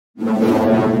Here,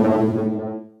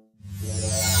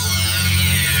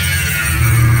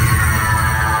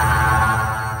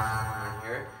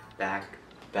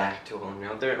 back to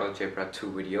another Algebra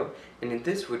 2 video, and in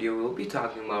this video we'll be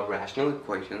talking about rational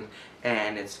equations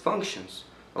and its functions.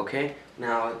 Okay,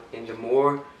 now in the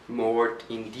more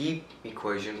in deep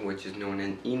equation, which is known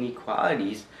as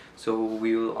inequalities, so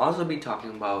we will also be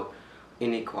talking about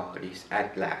inequalities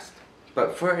at last.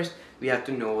 But first we have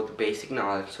to know the basic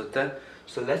knowledge.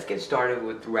 So let's get started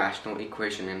with rational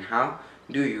equation and how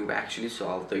do you actually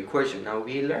solve the equation. Now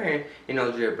we learned in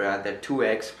algebra that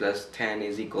 2x plus 10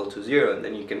 is equal to 0, and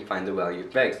then you can find the value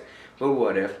of x. But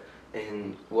what if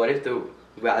the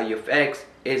value of x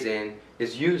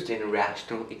is used in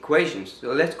rational equations?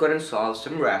 So let's go ahead and solve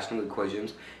some rational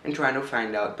equations and try to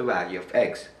find out the value of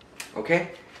x. Okay,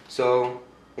 so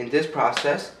in this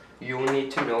process you will need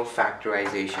to know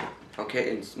factorization.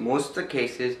 Okay, in most of the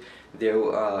cases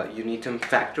you need to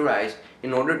factorize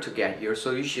in order to get your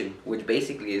solution, which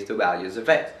basically is the values of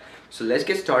x. So let's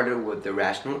get started with the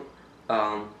rational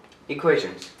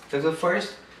equations. So the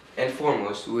first and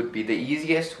foremost would be the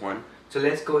easiest one. So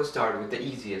let's go start with the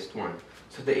easiest one.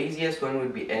 So the easiest one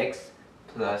would be x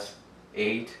plus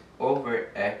 8 over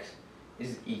x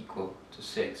is equal to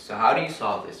 6. So how do you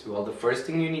solve this? Well, the first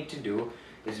thing you need to do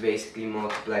is basically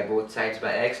multiply both sides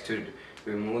by x to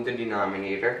remove the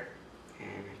denominator.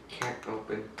 And I can't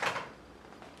open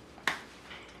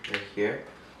right here,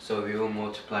 so we will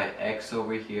multiply x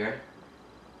over here,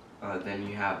 then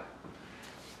you have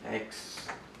x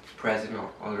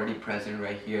already present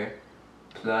right here,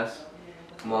 plus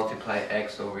multiply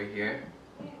x over here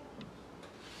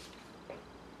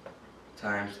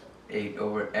times 8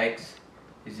 over x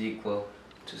is equal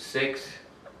to 6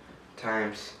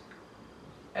 times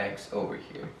x over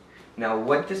here. Now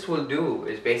what this will do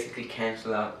is basically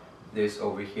cancel out this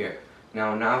over here.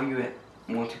 Now you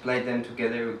multiply them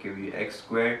together, will give you x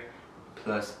squared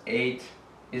plus 8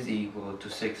 is equal to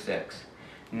 6x.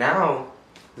 Now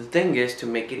the thing is to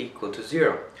make it equal to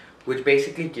 0, which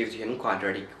basically gives you a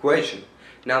quadratic equation.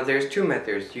 Now there's two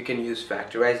methods. You can use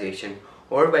factorization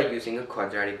or by using a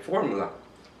quadratic formula.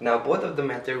 Now both of the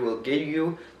methods will give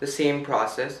you the same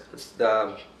process,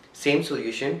 the same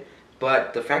solution,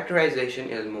 but the factorization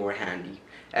is more handy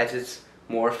as it's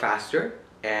more faster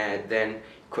and then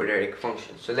quadratic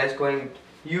function. So let's go and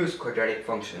use quadratic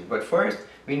function, but first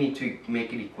we need to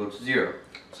make it equal to 0.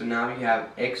 So now you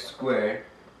have x squared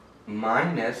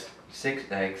minus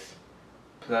 6x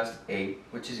plus 8,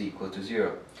 which is equal to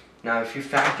 0. Now if you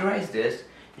factorize this,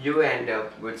 you end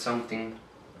up with something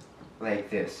like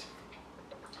this: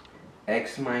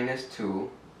 x minus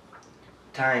 2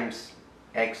 times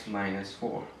x minus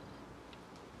 4.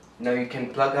 Now you can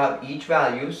plug out each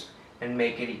values and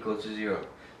make it equal to 0.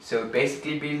 So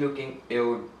basically it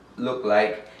would look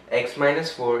like x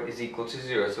minus 4 is equal to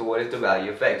 0. So what is the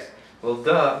value of x? Well,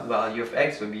 the value of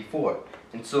x would be 4,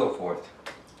 and so forth.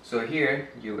 So here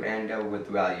you end up with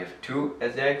the value of 2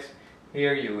 as x.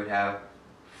 Here you would have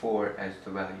 4 as the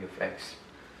value of x.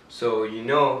 So you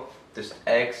know this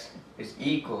x is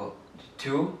equal to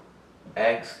 2,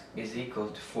 x is equal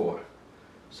to 4.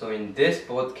 So in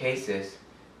both cases,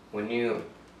 when you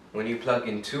plug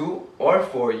in 2 or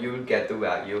 4, you would get the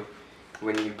value.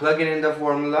 When you plug it in the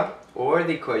formula or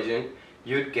the equation,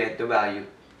 you'd get the value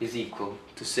is equal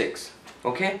to 6.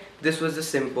 Okay, this was a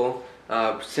simple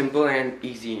and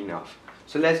easy enough.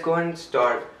 So let's go and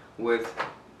start with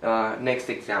next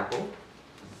example.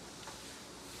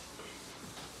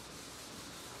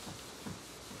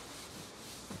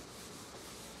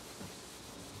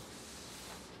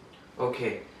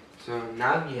 Okay, so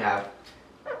now we have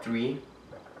 3x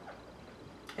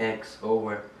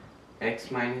over x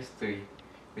minus 3,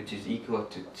 which is equal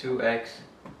to 2x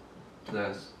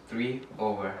plus 3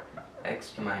 over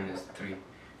x minus 3.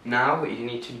 Now what you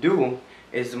need to do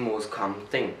is the most common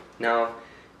thing. Now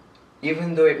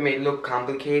even though it may look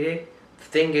complicated, the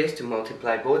thing is to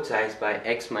multiply both sides by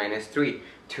x minus 3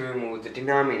 to remove the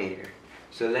denominator.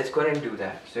 So let's go ahead and do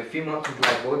that. So if you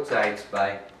multiply both sides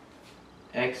by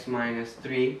x minus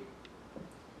 3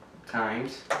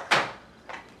 times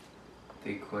the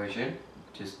equation,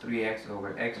 which is 3x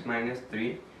over x minus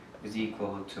 3 is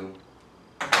equal to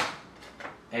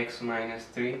x minus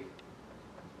 3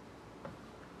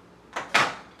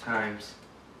 times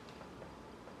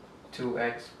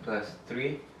 2x plus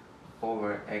 3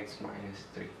 over x minus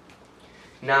 3.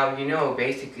 Now you know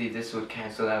basically this would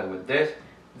cancel out with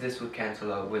this would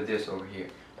cancel out with this over here,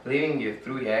 leaving you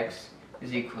 3x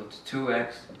is equal to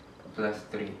 2x plus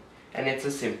 3. And it's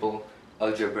a simple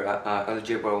algebra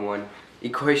 1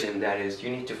 equation, that is, you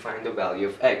need to find the value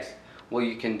of x. well,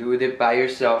 you can do it by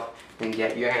yourself and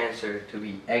get your answer to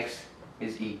be x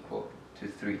is equal to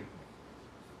 3.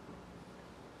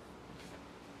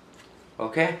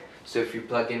 Okay, so if you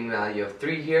plug in value of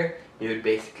 3 here, you would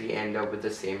basically end up with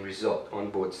the same result on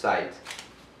both sides.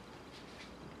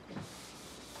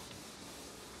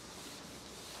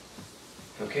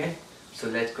 Okay, so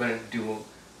let's go and do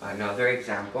another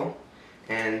example,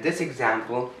 and this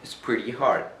example is pretty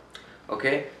hard.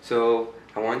 Okay, so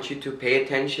I want you to pay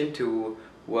attention to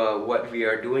what we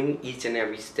are doing each and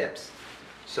every steps.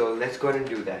 So let's go and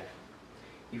do that,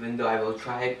 even though I will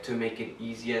try to make it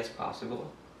easy as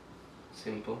possible.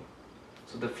 Simple.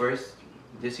 So the first,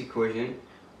 this equation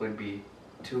would be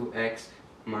 2x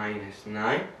minus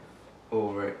 9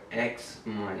 over x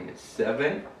minus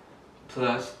 7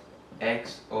 plus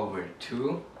x over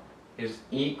 2 is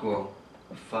equal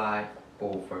to 5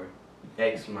 over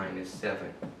x minus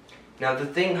 7. Now the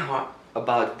thing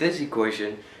about this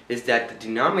equation is that the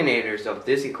denominators of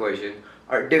this equation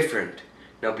are different.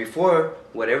 Now before,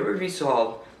 whatever we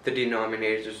solved, the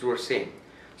denominators were same.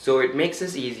 So it makes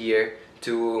us easier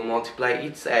to multiply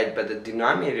each side by the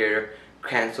denominator,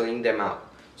 canceling them out.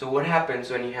 So what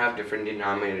happens when you have different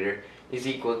denominator is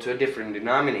equal to a different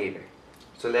denominator?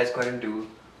 So let's go ahead and do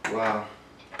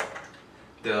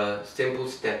the simple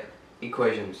step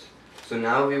equations. So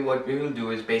now what we will do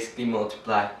is basically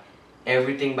multiply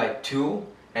everything by 2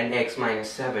 and x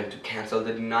minus 7 to cancel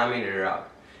the denominator out.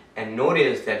 And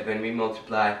notice that when we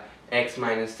multiply x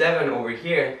minus 7 over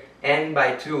here and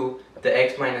by 2, the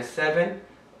x minus 7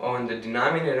 on the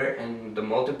denominator and the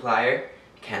multiplier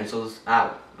cancels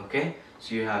out. Okay,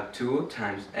 so you have 2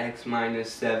 times x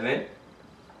minus 7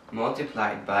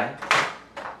 multiplied by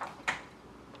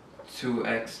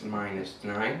 2x minus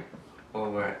 9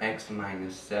 over x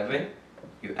minus 7.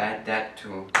 You add that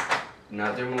to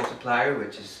another multiplier,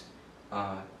 which is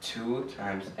 2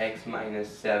 times x minus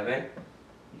 7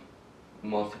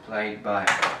 multiplied by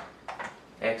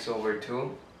x over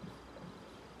 2,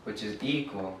 which is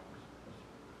equal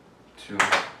to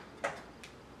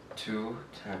 2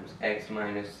 times x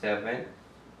minus 7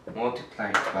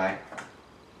 multiplied by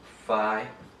 5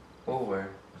 over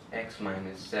x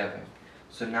minus 7.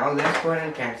 So now let's go ahead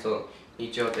and cancel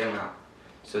each of them out.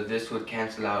 So this would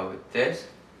cancel out with this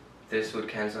would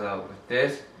cancel out with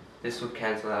this would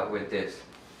cancel out with this,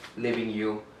 leaving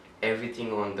you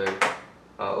everything on the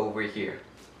over here,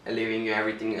 and leaving you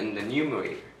everything in the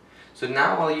numerator. So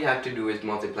now all you have to do is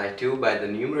multiply 2 by the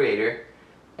numerator,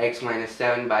 x minus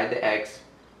 7 by the x,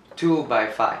 2 by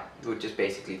 5, which is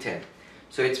basically 10.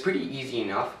 So it's pretty easy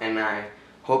enough, and I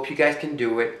hope you guys can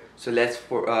do it. So let's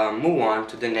move on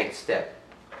to the next step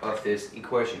of this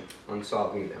equation on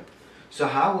solving them. So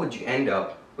how would you end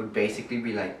up would basically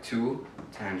be like 2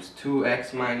 times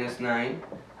 2x minus 9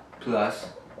 plus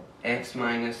x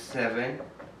minus 7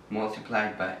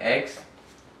 multiplied by x,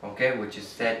 okay, which is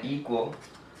set equal.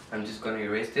 I'm just going to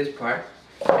erase this part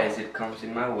as it comes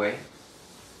in my way.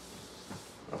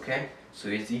 Okay, so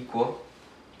it's equal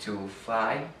to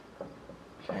 5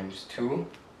 times 2.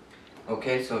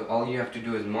 Okay, so all you have to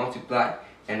do is multiply,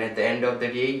 and at the end of the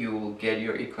day you will get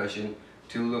your equation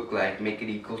to look like, make it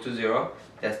equal to 0.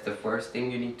 That's the first thing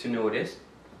you need to notice.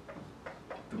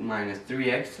 Minus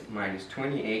 3x minus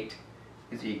 28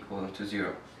 is equal to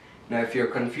 0. Now if you're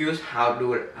confused, how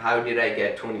did I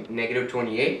get negative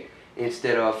 28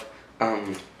 instead of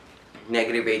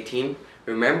negative 18?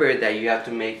 Remember that you have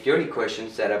to make your equation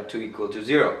set up to equal to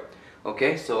 0.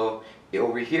 Okay, so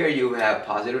over here you have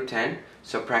positive 10,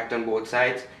 subtract on both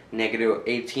sides, negative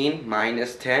 18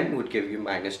 minus 10 would give you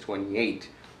minus 28.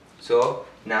 So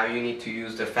now you need to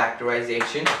use the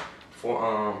factorization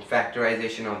for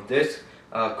factorization of this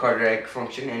quadratic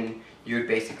function, and you would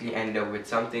basically end up with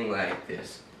something like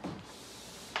this.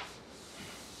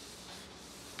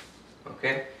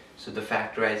 Okay, so the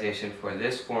factorization for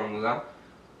this formula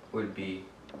would be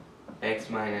x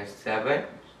minus 7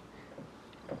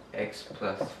 x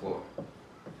plus 4,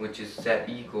 which is set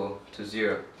equal to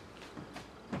 0.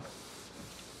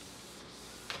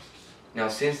 Now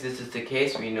since this is the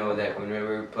case, we know that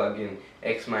whenever we plug in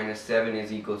x minus 7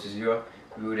 is equal to 0,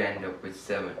 we would end up with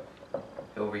 7.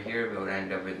 Over here we would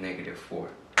end up with negative 4.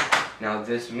 Now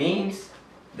this means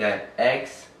that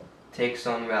x takes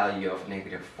on value of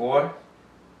negative 4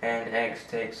 and x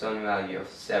takes on value of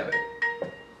 7.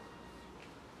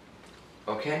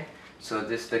 Okay, so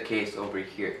this is the case over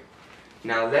here.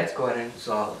 Now let's go ahead and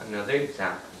solve another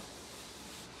example.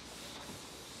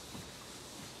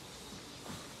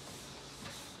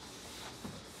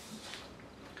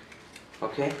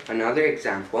 Okay, another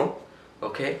example.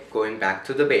 Okay, going back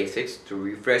to the basics to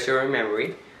refresh our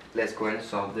memory, let's go ahead and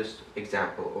solve this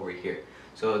example over here.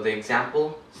 So the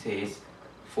example says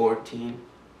 14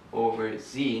 over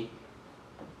z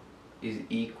is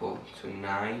equal to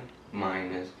 9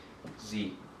 minus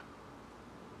z.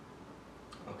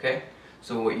 Okay,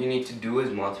 so what you need to do is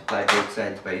multiply both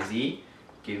sides by z,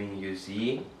 giving you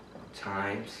z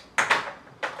times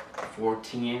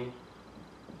 14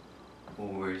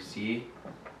 over z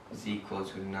is equal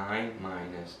to 9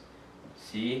 minus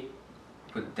z.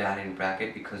 Put that in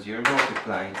bracket because you're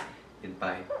multiplying it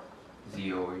by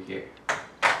z over here.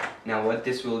 Now what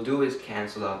this will do is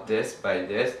cancel out this by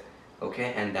this,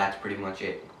 okay, and that's pretty much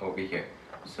it over here.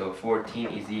 So 14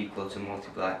 is equal to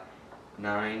multiply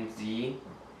 9z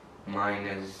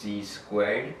minus z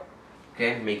squared,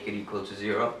 okay, make it equal to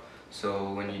 0.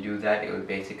 So when you do that, it would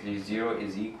basically 0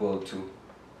 is equal to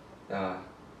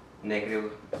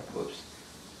negative, whoops.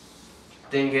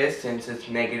 Thing is, since it's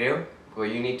negative, what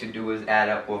you need to do is add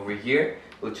up over here,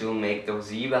 which will make those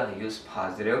z values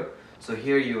positive. So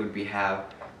here you would have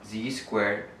z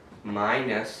squared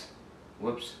minus,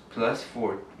 whoops, plus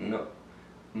 4, no,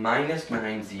 minus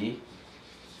 9z,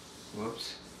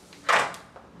 whoops,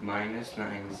 minus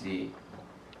 9z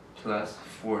plus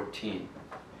 14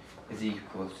 is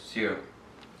equal to 0.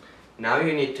 Now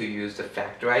you need to use the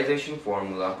factorization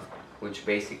formula, which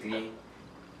basically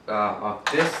of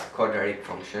this quadratic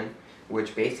function,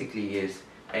 which basically is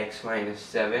x minus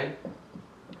 7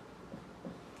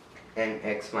 and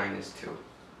x minus 2,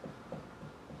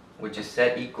 which is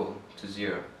set equal to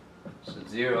 0. So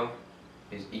 0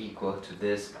 is equal to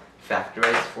this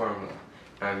factorized formula.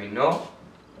 Now we know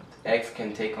x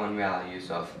can take on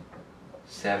values of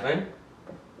 7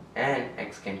 and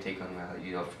x can take on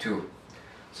value of 2.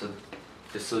 So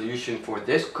the solution for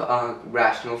this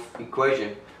rational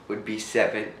equation would be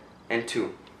 7 and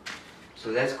 2. So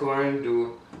let's go on and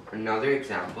do another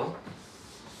example.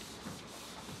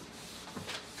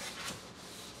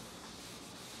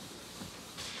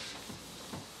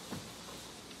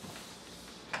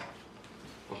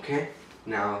 Okay,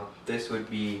 now this would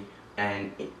be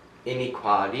an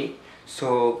inequality.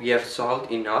 So we have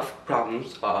solved enough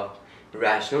problems of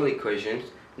rational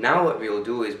equations. Now what we'll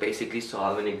do is basically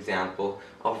solve an example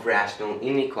of rational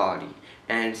inequality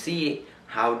and see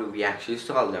how do we actually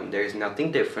solve them. There is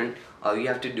nothing different. All you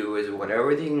have to do is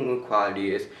whatever the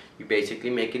inequality is, you basically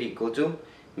make it equal to,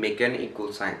 make an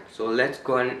equal sign. So let's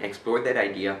go and explore that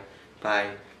idea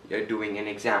by doing an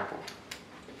example.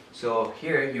 So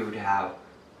here you would have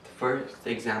the first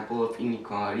example of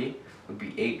inequality would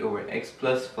be 8 over x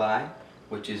plus 5,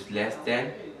 which is less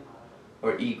than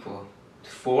or equal to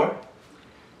 4.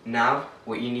 Now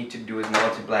what you need to do is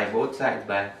multiply both sides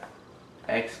by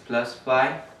x plus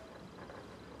 5,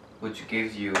 which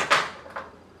gives you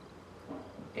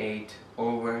 8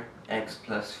 over x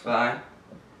plus 5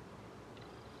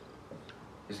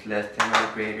 is less than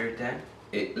or greater than,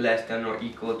 less than or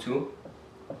equal to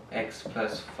x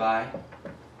plus 5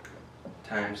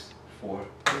 times 4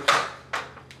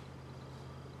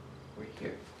 over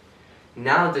here.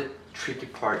 Now the tricky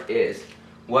part is,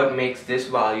 what makes this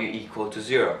value equal to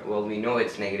 0? Well, we know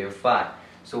it's negative 5.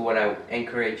 So what I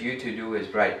encourage you to do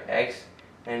is write x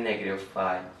and negative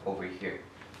 5 over here.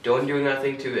 Don't do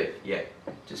nothing to it yet.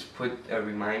 Just put a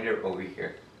reminder over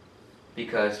here.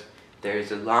 Because there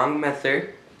is a long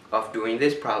method of doing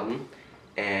this problem,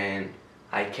 and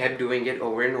I kept doing it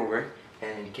over and over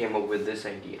and came up with this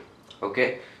idea.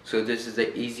 Okay, so this is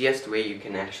the easiest way you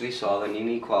can actually solve an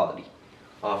inequality,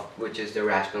 of which is the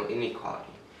rational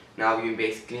inequality. Now you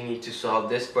basically need to solve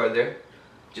this further.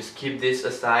 Just keep this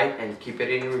aside and keep it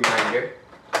in a reminder.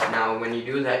 Now when you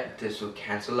do that, this will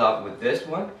cancel out with this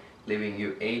one, leaving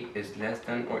you 8 is less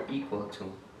than or equal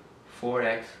to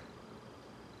 4x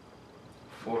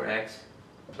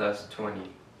plus 20.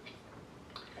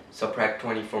 Subtract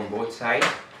 20 from both sides,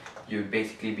 you'd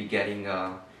basically be getting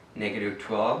negative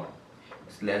 12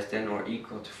 is less than or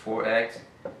equal to 4x.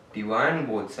 Divide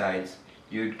both sides,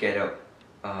 you'd get a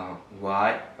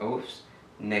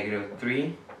negative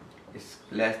 3 is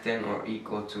less than or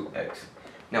equal to x.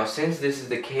 Now since this is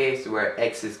the case where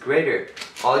x is greater,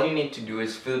 all you need to do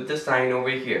is flip the sign over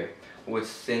here, which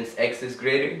since x is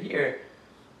greater here,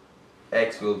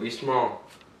 x will be small.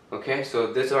 Okay,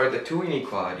 so these are the two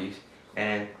inequalities,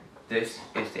 and this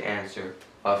is the answer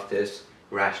of this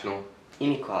rational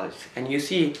inequalities. And you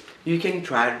see, you can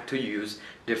try to use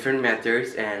different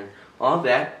methods and all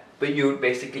that, but you would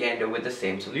basically end up with the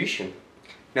same solution.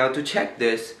 Now to check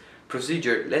this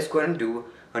procedure, let's go and do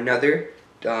another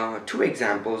two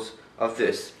examples of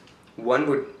this.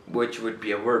 One which would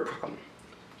be a word problem.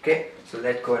 Okay, so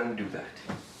let's go ahead and do that.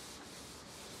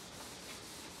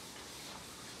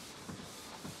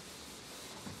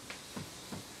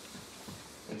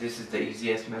 this is the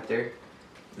easiest method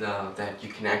that you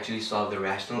can actually solve the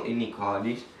rational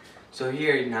inequalities. So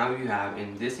here now you have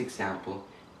in this example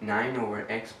 9 over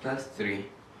x plus 3,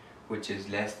 which is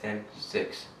less than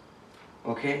 6.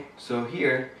 Okay, so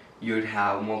here you would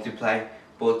have multiply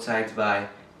both sides by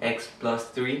x plus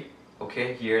 3.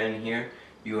 Okay, here and here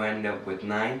you end up with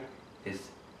 9 is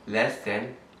less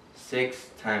than 6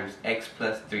 times x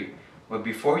plus 3. But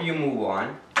before you move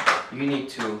on, you need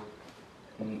to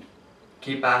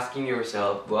keep asking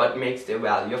yourself what makes the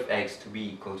value of x to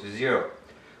be equal to 0.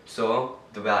 So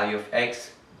the value of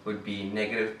x would be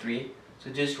negative 3. So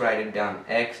just write it down,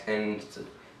 x and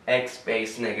x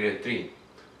space negative 3.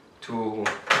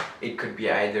 It could be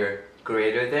either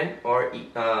greater than or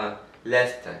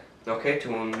less than. Okay, to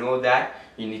know that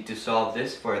you need to solve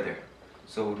this further.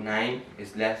 So 9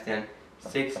 is less than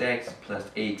 6x plus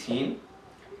 18.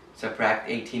 Subtract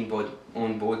 18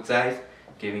 on both sides,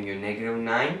 giving you negative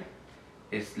 9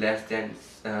 is less than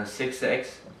 6x.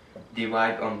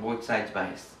 Divide on both sides by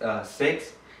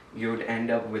 6. You would end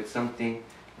up with something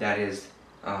that is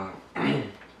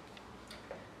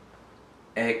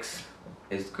x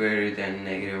is greater than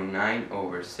negative 9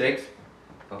 over 6.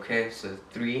 Okay, so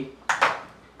 3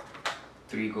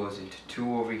 goes into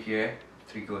 2 over here,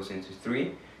 3 goes into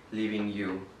 3, leaving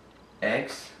you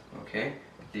x, okay,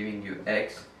 leaving you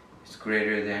x is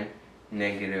greater than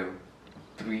negative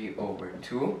 3 over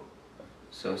 2.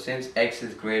 So since x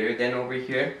is greater than over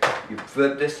here, you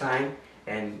flip the sign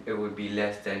and it would be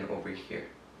less than over here.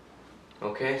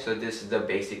 Okay, so this is the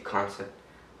basic concept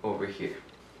over here.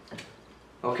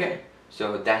 Okay,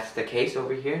 so that's the case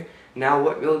over here. Now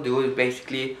what we'll do is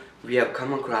basically we have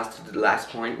come across to the last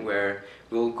point where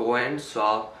we'll go and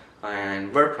solve a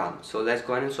word problem. So let's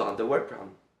go ahead and solve the word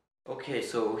problem. Okay,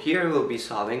 so here we'll be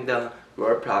solving the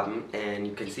word problem, and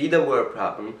you can see the word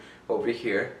problem over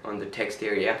here on the text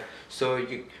area. So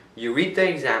you read the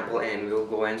example and we'll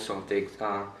go and solve the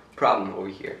problem over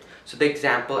here. So the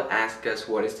example asks us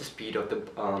what is the speed of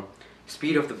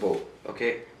the boat,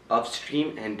 okay,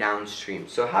 upstream and downstream.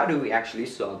 So how do we actually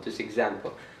solve this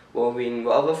example? Well, we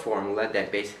involve a formula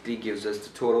that basically gives us the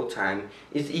total time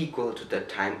is equal to the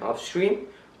time upstream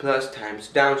plus times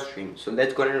downstream. So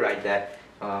let's go ahead and write that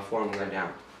formula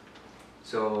down.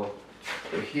 So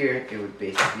over here it would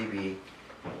basically be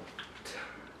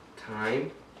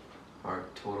time, or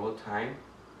total time,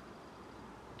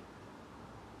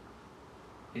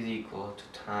 is equal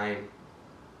to time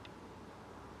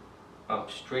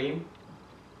upstream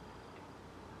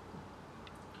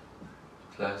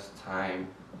plus time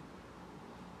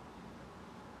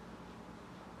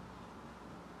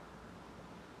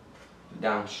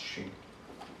downstream.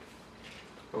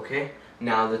 Okay,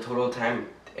 now the total time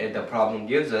the problem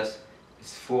gives us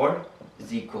is 4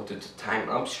 is equal to the time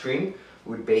upstream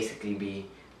would basically be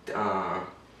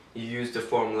you use the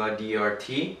formula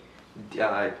DRT,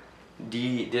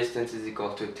 d distance is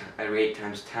equal to rate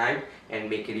times time, and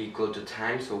make it equal to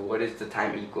time. So what is the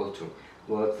time equal to?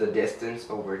 Well, it's the distance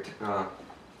over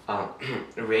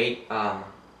rate,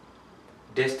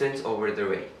 distance over the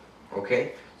rate.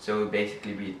 Okay, so it would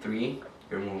basically be 3,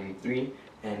 you're moving 3,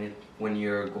 and when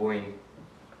you're going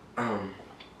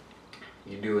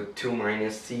you do 2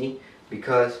 minus c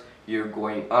because you're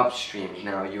going upstream.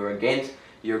 Now you're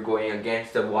going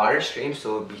against the water stream,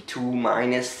 so it would be 2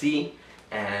 minus c,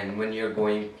 and when you're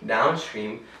going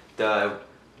downstream, the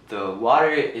water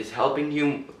is helping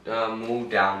you move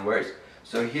downwards.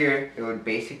 So here it would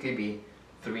basically be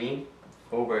 3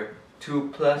 over 2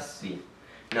 plus c.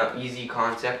 Now, easy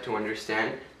concept to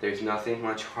understand, there's nothing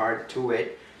much hard to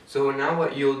it. So now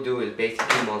what you'll do is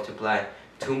basically multiply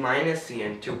 2 minus c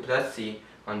and 2 plus c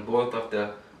on both of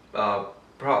the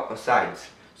sides.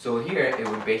 So here it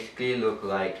would basically look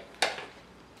like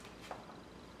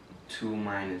 2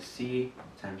 minus c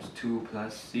times 2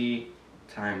 plus c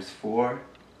times 4,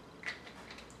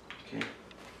 okay,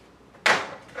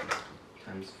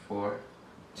 times 4,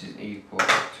 which is equal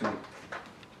to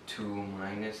 2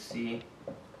 minus c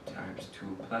times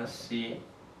 2 plus c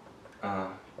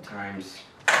times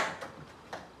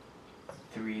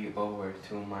 3 over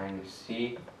 2 minus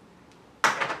c,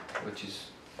 which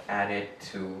is added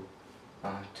to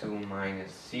 2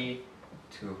 minus c,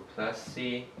 2 plus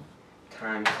c,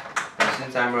 times, and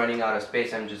since I'm running out of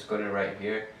space, I'm just going to write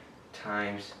here,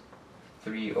 times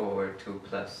 3 over 2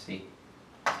 plus c.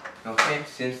 Okay,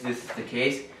 since this is the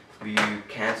case, we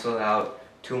cancel out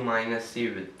 2 minus c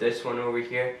with this one over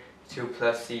here, 2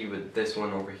 plus c with this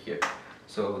one over here.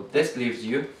 So this leaves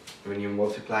you, when you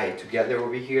multiply it together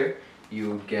over here,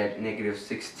 you get negative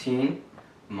 16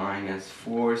 minus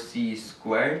 4c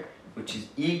squared, which is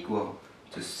equal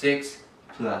to 6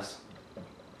 plus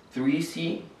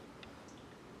 3c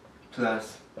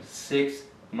plus 6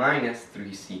 minus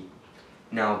 3c.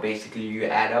 Now basically you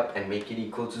add up and make it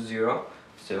equal to 0.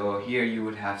 So here you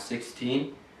would have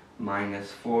 16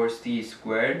 minus 4c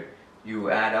squared. You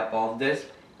add up all this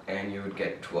and you would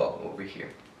get 12 over here.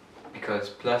 Because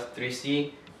plus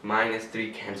 3c minus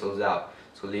 3 cancels out.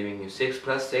 So leaving you 6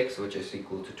 plus 6, which is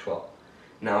equal to 12.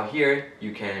 Now here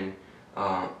you can,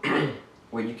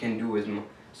 what you can do is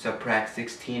subtract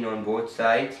 16 on both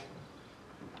sides.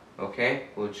 Okay,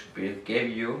 which will give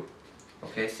you,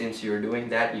 okay, since you're doing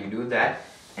that, you do that,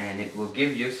 and it will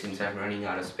give you, since I'm running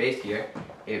out of space here,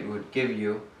 it would give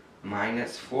you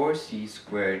minus 4c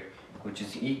squared, which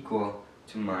is equal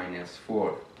to minus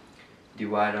 4.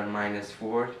 Divide on minus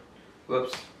 4,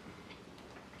 whoops,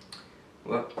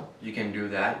 well, you can do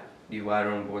that. Divide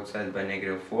on both sides by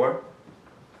negative 4,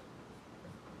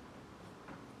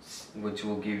 which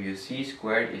will give you c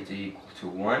squared is equal to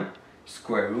 1.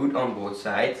 Square root on both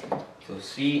sides, so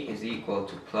c is equal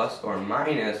to plus or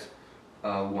minus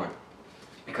 1,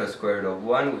 because square root of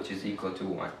 1, which is equal to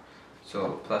 1,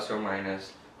 so plus or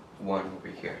minus 1 over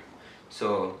here.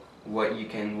 So what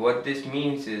this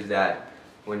means is that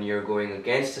when you're going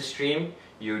against the stream,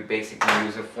 you would basically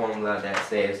use a formula that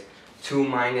says 2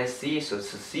 minus c, so the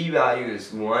c value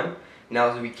is 1.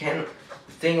 Now the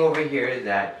thing over here is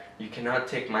that you cannot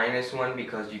take minus 1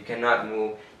 because you cannot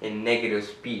move in negative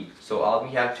speed. So all we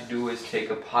have to do is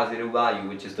take a positive value,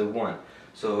 which is the 1.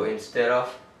 So instead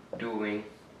of doing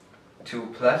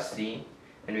 2 plus c,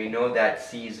 and we know that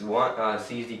c is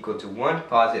equal to 1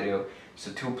 positive,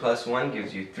 so 2 plus 1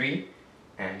 gives you 3,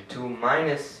 and 2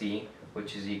 minus c,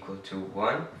 which is equal to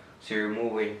 1. So you're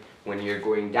moving, when you're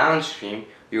going downstream,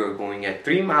 you're going at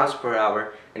 3 miles per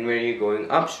hour, and when you're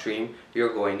going upstream,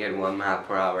 you're going at 1 mile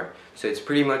per hour. So it's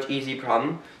pretty much easy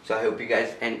problem. So I hope you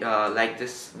guys like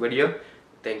this video.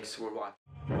 Thanks for watching.